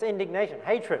 What's indignation?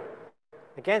 Hatred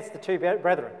against the two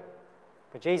brethren.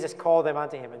 But Jesus called them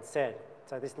unto him and said,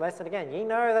 so this lesson again, ye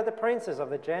know that the princes of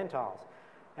the Gentiles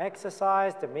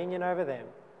exercise dominion over them,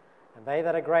 and they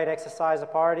that are great exercise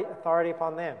authority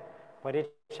upon them. But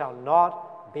it shall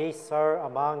not be so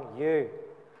among you.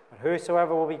 But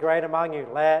whosoever will be great among you,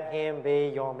 let him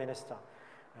be your minister.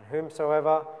 And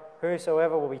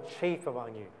whosoever will be chief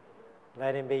among you,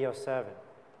 let him be your servant.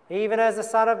 Even as the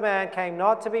Son of Man came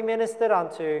not to be ministered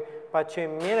unto, but to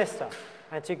minister,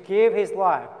 and to give his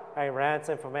life a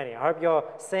ransom for many. I hope you're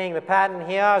seeing the pattern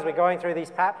here as we're going through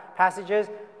these passages.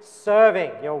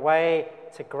 Serving your way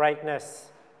to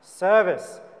greatness.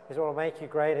 Service is what will make you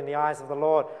great in the eyes of the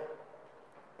Lord.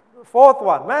 Fourth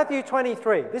one, Matthew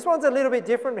 23. This one's a little bit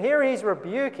different. Here he's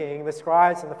rebuking the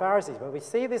scribes and the Pharisees, but we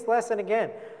see this lesson again.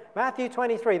 Matthew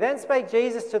 23, then spake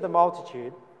Jesus to the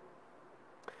multitude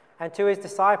and to his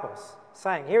disciples,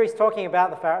 saying, here he's talking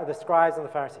about the scribes and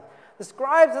the Pharisees. The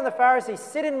scribes and the Pharisees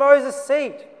sit in Moses'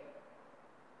 seat.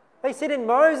 They sit in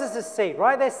Moses' seat,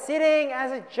 right? They're sitting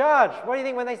as a judge. What do you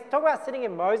think when they talk about sitting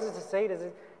in Moses' seat? Is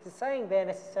it saying there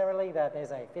necessarily that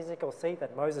there's a physical seat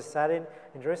that Moses sat in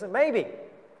Jerusalem? Maybe.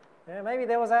 Yeah, maybe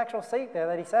there was an actual seat there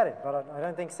that he sat in, but I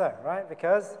don't think so, right?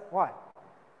 Because, why?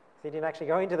 He didn't actually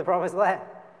go into the promised land.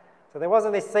 So there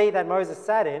wasn't this seat that Moses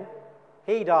sat in.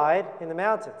 He died in the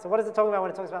mountain. So what is it talking about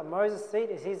when it talks about Moses' seat?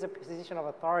 It's his position of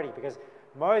authority, because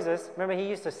Moses, remember, he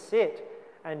used to sit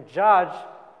and judge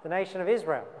the nation of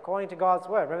Israel according to God's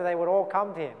word. Remember, they would all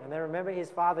come to him. And then remember his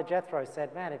father Jethro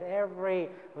said, man, if every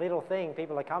little thing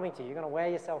people are coming to you, you're going to wear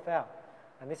yourself out.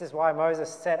 And this is why Moses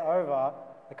set over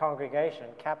the congregation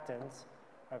captains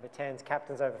over 10s,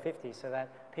 captains over 50s, so that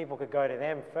people could go to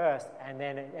them first, and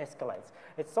then it escalates.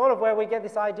 It's sort of where we get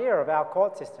this idea of our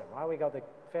court system, right? We got the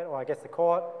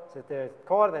court, so the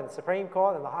court, then the Supreme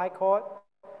Court, and the High Court.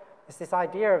 It's this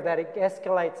idea of that it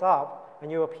escalates up,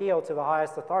 and you appeal to the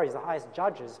highest authorities, the highest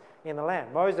judges in the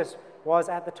land. Moses was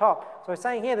at the top. So it's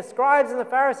saying here, the scribes and the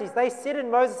Pharisees, they sit in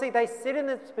Moses' seat, they sit in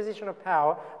this position of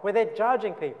power where they're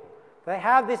judging people. They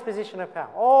have this position of power.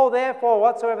 All therefore,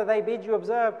 whatsoever they bid you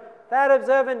observe, that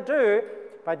observe and do,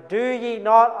 but do ye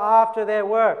not after their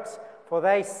works, for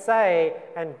they say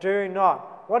and do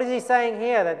not. What is he saying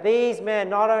here? That these men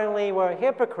not only were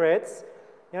hypocrites,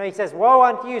 you know, he says, woe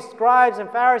unto you, scribes and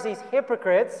Pharisees,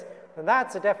 hypocrites. And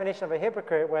that's a definition of a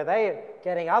hypocrite, where they're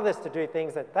getting others to do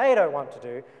things that they don't want to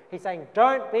do. He's saying,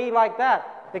 don't be like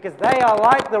that, because they are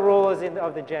like the rulers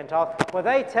of the Gentiles, where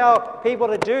they tell people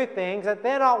to do things that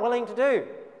they're not willing to do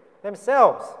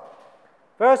themselves.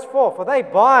 Verse 4, for they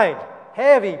bind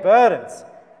heavy burdens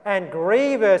and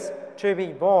grievous to be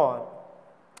borne,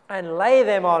 and lay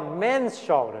them on men's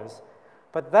shoulders,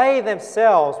 but they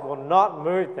themselves will not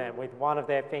move them with one of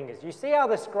their fingers. You see how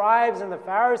the scribes and the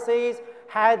Pharisees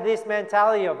had this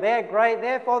mentality of they're great,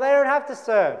 therefore they don't have to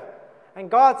serve. And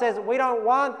God says we don't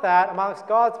want that amongst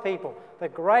God's people. The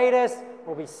greatest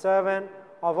will be servant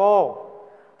of all.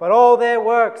 But all their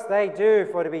works they do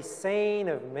for to be seen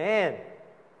of men.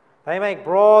 They make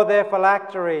broad their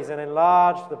phylacteries and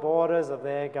enlarge the borders of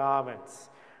their garments.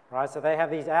 Right, so they have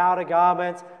these outer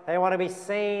garments. They want to be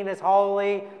seen as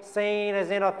holy, seen as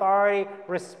in authority,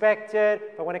 respected.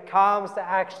 But when it comes to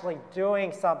actually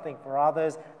doing something for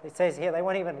others, it says here they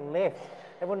won't even lift.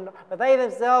 But they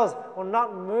themselves will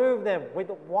not move them with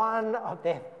one of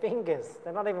their fingers.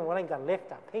 They're not even willing to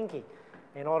lift a pinky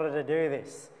in order to do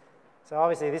this. So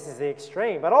obviously this is the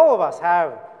extreme. But all of us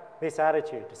have this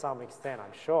attitude to some extent,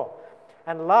 I'm sure.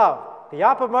 And love the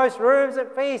uppermost rooms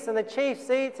at feasts and the chief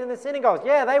seats in the synagogues.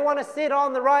 Yeah, they want to sit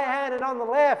on the right hand and on the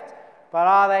left, but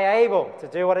are they able to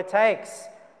do what it takes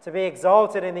to be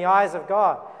exalted in the eyes of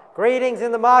God. Greetings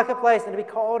in the marketplace, and to be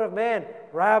called of men,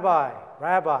 Rabbi,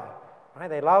 Rabbi. Right?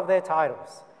 They love their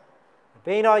titles.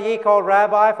 Be not ye called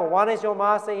Rabbi, for one is your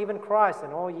master, even Christ,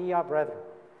 and all ye are brethren.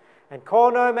 And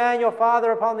call no man your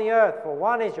father upon the earth, for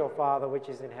one is your Father which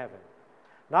is in heaven.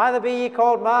 Neither be ye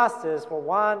called masters, for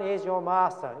one is your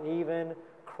master, even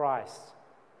Christ.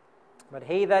 But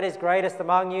he that is greatest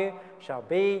among you shall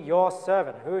be your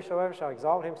servant. Whosoever shall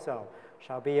exalt himself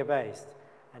shall be abased,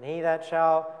 and he that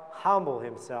shall humble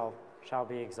himself shall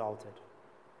be exalted.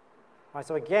 Right,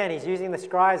 so again, he's using the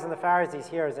scribes and the Pharisees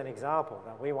here as an example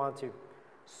that we want to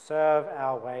serve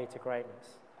our way to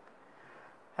greatness.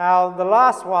 Now, the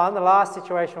last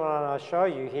situation I want to show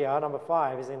you here, number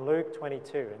 5, is in Luke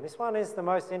 22. And this one is the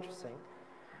most interesting.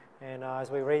 And as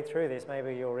we read through this,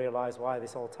 maybe you'll realize why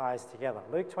this all ties together.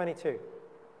 Luke 22.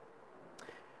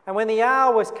 And when the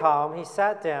hour was come, he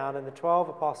sat down, and the 12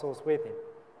 apostles with him.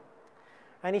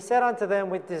 And he said unto them,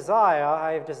 with desire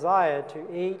I have desired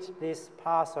to eat this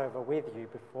Passover with you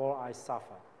before I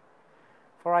suffer.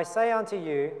 For I say unto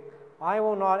you, I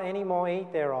will not any more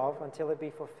eat thereof until it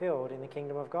be fulfilled in the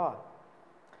kingdom of God.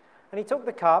 And he took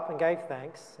the cup and gave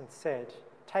thanks and said,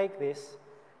 take this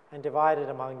and divide it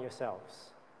among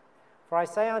yourselves. For I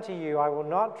say unto you, I will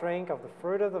not drink of the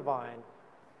fruit of the vine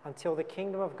until the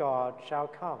kingdom of God shall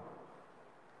come.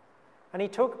 And he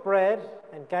took bread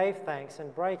and gave thanks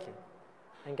and brake it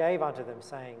and gave unto them,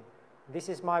 saying, this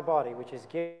is my body which is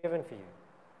given for you.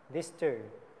 This do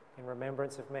in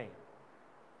remembrance of me.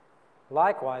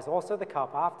 Likewise also the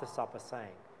cup after supper,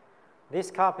 saying,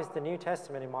 this cup is the New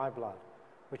Testament in my blood,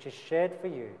 which is shed for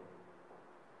you.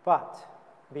 But,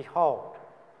 behold,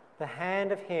 the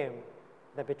hand of him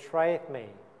that betrayeth me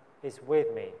is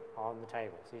with me on the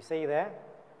table. So you see there,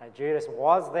 that Judas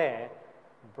was there,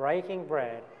 breaking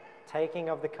bread, taking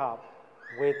of the cup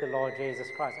with the Lord Jesus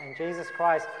Christ. And Jesus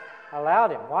Christ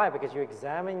allowed him. Why? Because you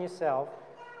examine yourself,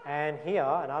 and here,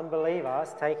 an unbeliever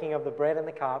is taking of the bread and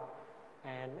the cup,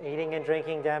 and eating and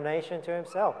drinking damnation to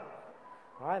himself.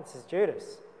 All right, this is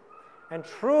Judas. And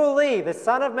truly the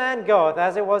Son of Man goeth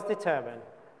as it was determined,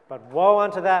 but woe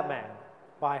unto that man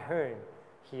by whom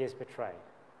he is betrayed.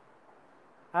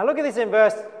 Now look at this in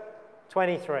verse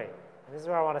 23. And this is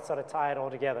where I want to sort of tie it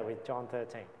all together with John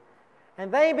 13.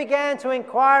 And they began to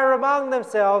inquire among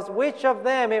themselves which of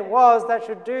them it was that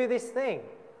should do this thing.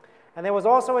 And there was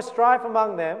also a strife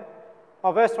among them.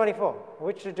 Oh, verse 24.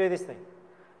 Which should do this thing?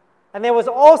 And there was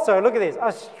also, look at this,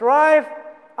 a strife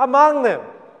among them.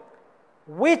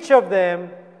 Which of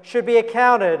them should be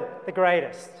accounted the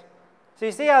greatest? So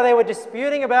you see how they were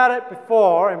disputing about it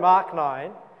before in Mark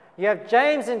 9. You have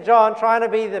James and John trying to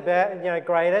be the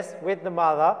greatest with the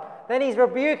mother. Then he's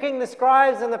rebuking the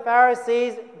scribes and the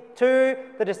Pharisees to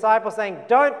the disciples, saying,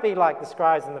 don't be like the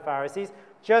scribes and the Pharisees,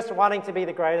 just wanting to be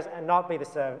the greatest and not be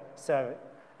the servant,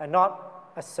 and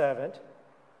not a servant.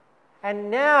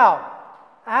 And now,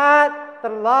 at the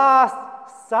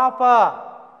Last Supper,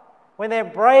 when they're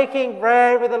breaking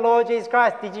bread with the Lord Jesus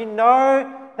Christ, did you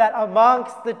know that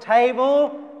amongst the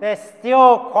table, they're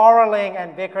still quarreling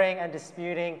and bickering and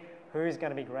disputing who's going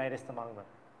to be greatest among them?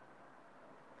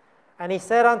 And he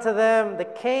said unto them, the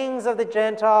kings of the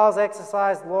Gentiles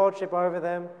exercise lordship over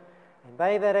them, and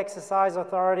they that exercise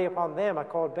authority upon them are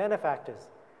called benefactors.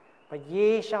 But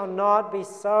ye shall not be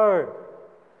so.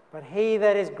 But he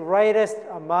that is greatest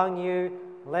among you,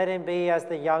 let him be as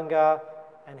the younger,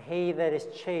 and he that is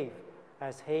chief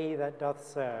as he that doth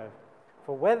serve.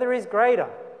 For whether is greater,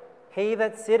 he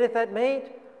that sitteth at meat,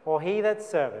 or he that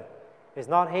serveth? Is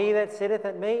not he that sitteth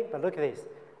at meat? But look at this.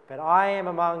 But I am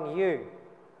among you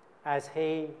as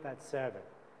he that serveth.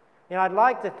 You know, I'd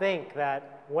like to think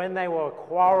that when they were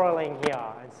quarreling here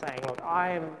and saying, look,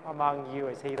 I am among you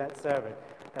as he that serveth,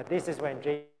 that this is when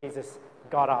Jesus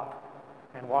got up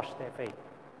and washed their feet.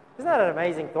 Isn't that an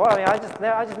amazing thought? I mean, I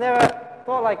just never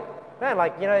thought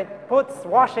it puts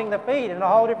washing the feet in a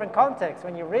whole different context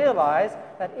when you realize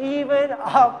that even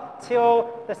up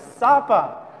till the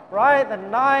supper, right, the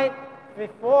night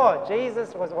before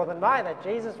the night that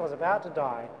Jesus was about to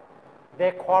die,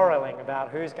 they're quarreling about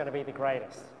who's going to be the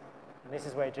greatest. And this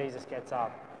is where Jesus gets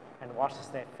up and washes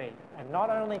their feet. And not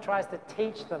only tries to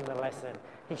teach them the lesson,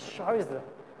 he shows them,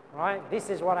 right? This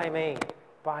is what I mean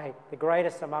by the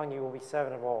greatest among you will be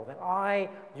servant of all. That I,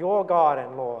 your God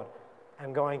and Lord,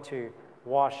 am going to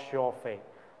wash your feet.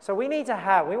 So we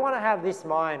want to have this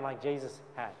mind like Jesus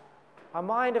had. A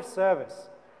mind of service.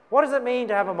 What does it mean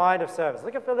to have a mind of service?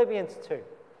 Look at Philippians 2.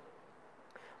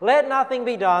 Let nothing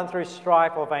be done through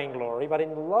strife or vainglory, but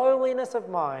in lowliness of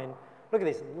mind, look at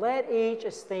this, let each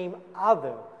esteem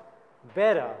other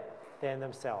better than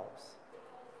themselves.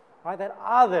 right? That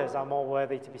others are more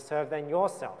worthy to be served than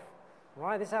yourself,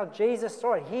 right? This is how Jesus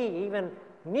saw it. He even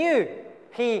knew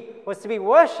he was to be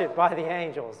worshipped by the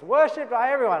angels, worshipped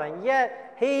by everyone, and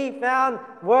yet he found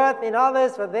worth in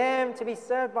others for them to be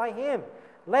served by him.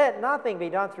 Let nothing be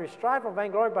done through strife or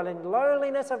vainglory, but in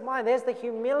lowliness of mind. There's the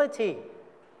humility,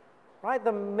 right?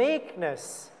 The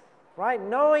meekness, right?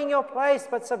 Knowing your place,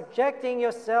 but subjecting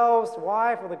yourselves.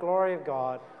 Why? For the glory of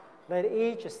God. Let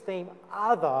each esteem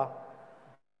other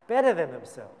better than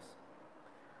themselves.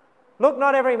 Look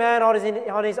not every man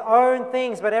on his own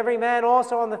things, but every man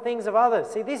also on the things of others.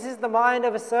 See, this is the mind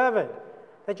of a servant,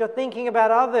 that you're thinking about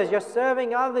others, you're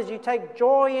serving others, you take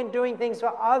joy in doing things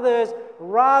for others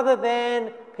rather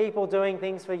than people doing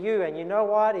things for you. And you know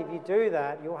what? If you do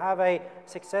that, you'll have a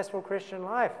successful Christian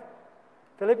life.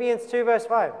 Philippians 2 verse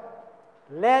 5.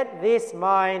 Let this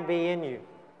mind be in you,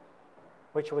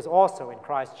 which was also in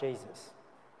Christ Jesus.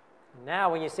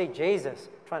 Now when you see Jesus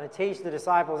trying to teach the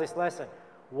disciples this lesson,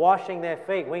 washing their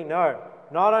feet, we know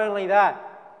not only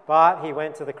that, but he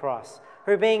went to the cross,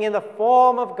 who being in the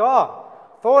form of God,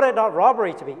 thought it not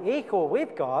robbery to be equal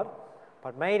with God,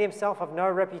 but made himself of no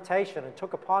reputation, and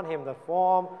took upon him the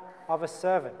form of a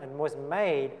servant, and was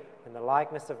made in the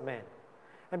likeness of men.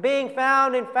 And being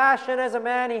found in fashion as a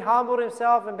man, he humbled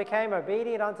himself and became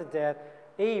obedient unto death,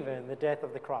 even the death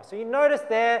of the cross. So you notice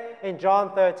there in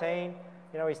John 13,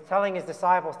 he's telling his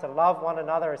disciples to love one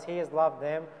another as he has loved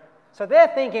them. So they're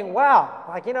thinking,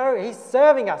 wow, he's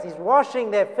serving us, he's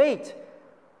washing their feet.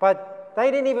 But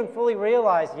they didn't even fully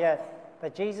realize yet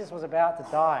that Jesus was about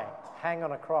to die, hang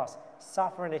on a cross,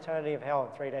 suffer an eternity of hell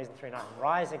in 3 days and 3 nights, and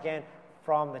rise again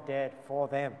from the dead for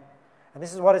them. And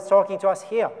this is what it's talking to us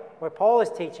here, where Paul is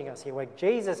teaching us here, where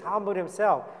Jesus humbled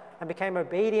himself and became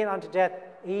obedient unto death,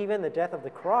 even the death of the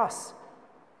cross.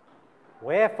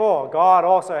 Wherefore God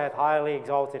also hath highly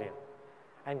exalted him,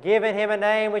 and given him a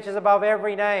name which is above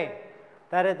every name,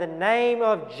 that at the name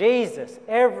of Jesus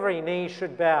every knee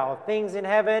should bow, of things in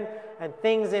heaven and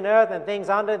things in earth and things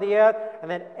under the earth,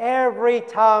 and that every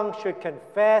tongue should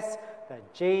confess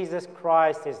that Jesus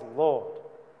Christ is Lord,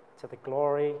 to the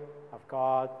glory of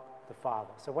God the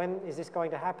Father. So when is this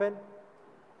going to happen?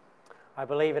 I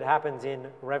believe it happens in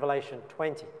Revelation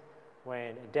 20,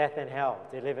 when death and hell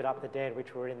delivered up the dead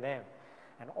which were in them.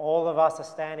 And all of us are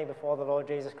standing before the Lord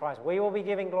Jesus Christ. We will be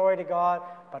giving glory to God,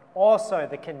 but also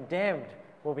the condemned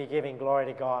will be giving glory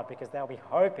to God, because they'll be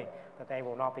hoping that they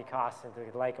will not be cast into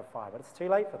the lake of fire. But it's too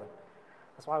late for them.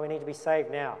 That's why we need to be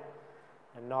saved now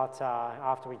and not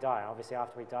after we die. Obviously,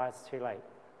 after we die, it's too late.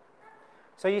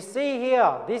 So you see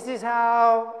here, this is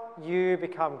how you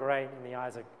become great in the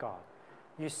eyes of God.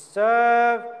 You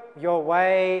serve your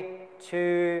way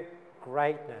to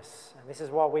greatness. And this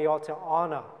is what we ought to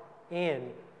honor in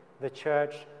the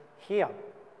church here.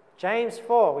 James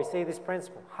 4, we see this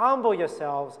principle. Humble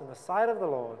yourselves in the sight of the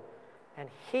Lord, and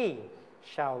he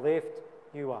shall lift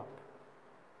you up.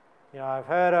 I've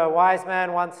heard a wise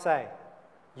man once say,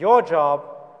 your job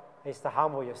is to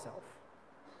humble yourself.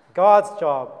 God's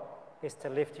job is to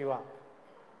lift you up.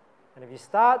 And if you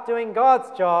start doing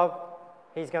God's job,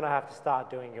 he's going to have to start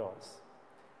doing yours.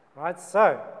 Right?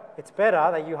 So, it's better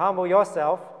that you humble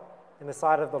yourself in the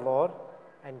sight of the Lord,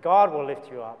 and God will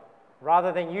lift you up,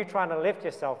 rather than you trying to lift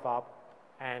yourself up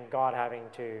and God having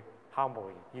to humble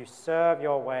you. You serve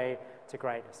your way to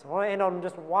greatness. I want to end on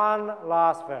just one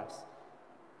last verse.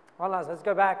 Let's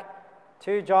go back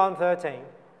to John 13.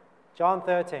 John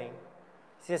 13. He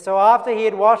says, so after he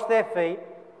had washed their feet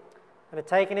and had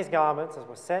taken his garments, and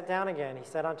was set down again, he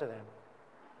said unto them,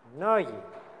 know ye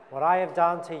what I have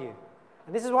done to you?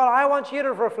 And this is what I want you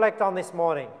to reflect on this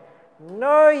morning.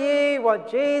 Know ye what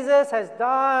Jesus has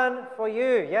done for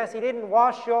you. Yes, he didn't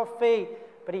wash your feet,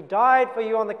 but he died for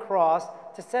you on the cross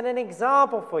to set an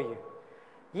example for you.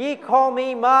 Ye call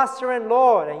me Master and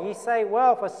Lord, and ye say,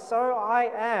 well, for so I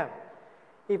am.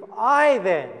 If I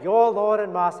then, your Lord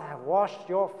and Master, have washed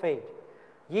your feet,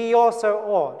 ye also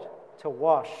ought to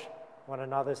wash one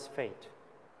another's feet.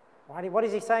 What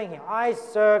is he saying here? I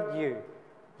served you.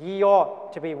 Ye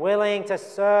ought to be willing to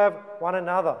serve one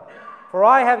another. For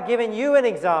I have given you an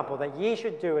example, that ye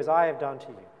should do as I have done to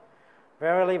you.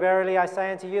 Verily, verily, I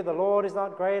say unto you, the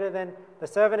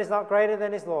servant is not greater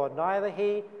than his Lord, neither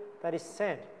he that is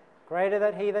sent greater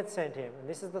than he that sent him. And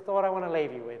this is the thought I want to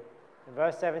leave you with in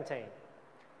verse 17.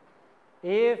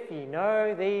 If ye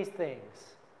know these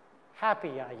things,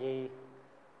 happy are ye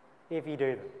if ye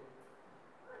do them.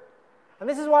 And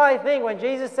this is why I think when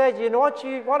Jesus said,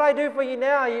 what I do for you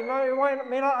now, you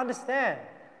may not understand.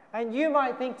 And you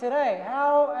might think today,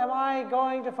 how am I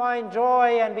going to find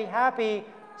joy and be happy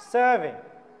serving?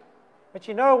 But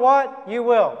you know what? You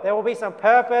will. There will be some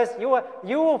purpose. You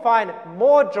will find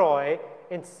more joy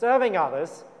in serving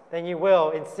others than you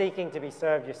will in seeking to be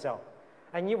served yourself.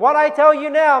 And what I tell you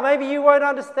now, maybe you won't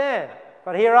understand,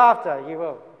 but hereafter you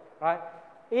will, right?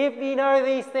 If you know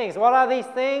these things, what are these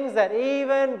things? That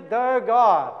even though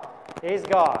God is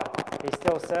God, He's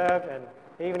still served, and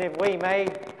even if we may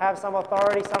have some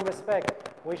authority, some respect,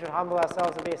 we should humble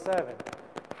ourselves and be a servant.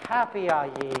 Happy are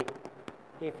ye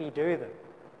if ye do them.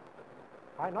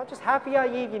 Right? Not just happy are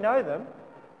ye if you know them,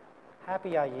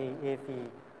 happy are ye if ye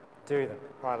do them.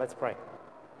 All right, let's pray.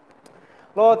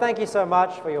 Lord, thank you so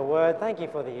much for your word. Thank you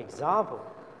for the example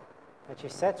that you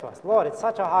set to us. Lord, it's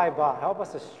such a high bar. Help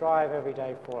us to strive every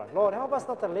day for it. Lord, help us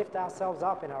not to lift ourselves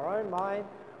up in our own mind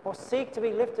or seek to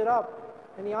be lifted up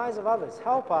in the eyes of others.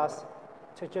 Help us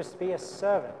to just be a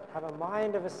servant, have a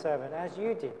mind of a servant as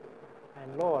you did.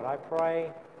 And Lord, I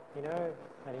pray,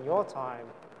 that in your time,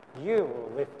 you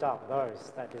will lift up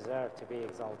those that deserve to be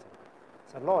exalted.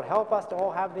 So Lord, help us to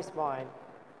all have this mind.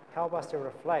 Help us to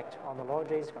reflect on the Lord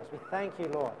Jesus Christ. We thank you,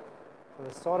 Lord, for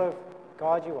the sort of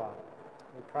God you are.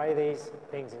 We pray these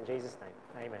things in Jesus'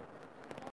 name. Amen.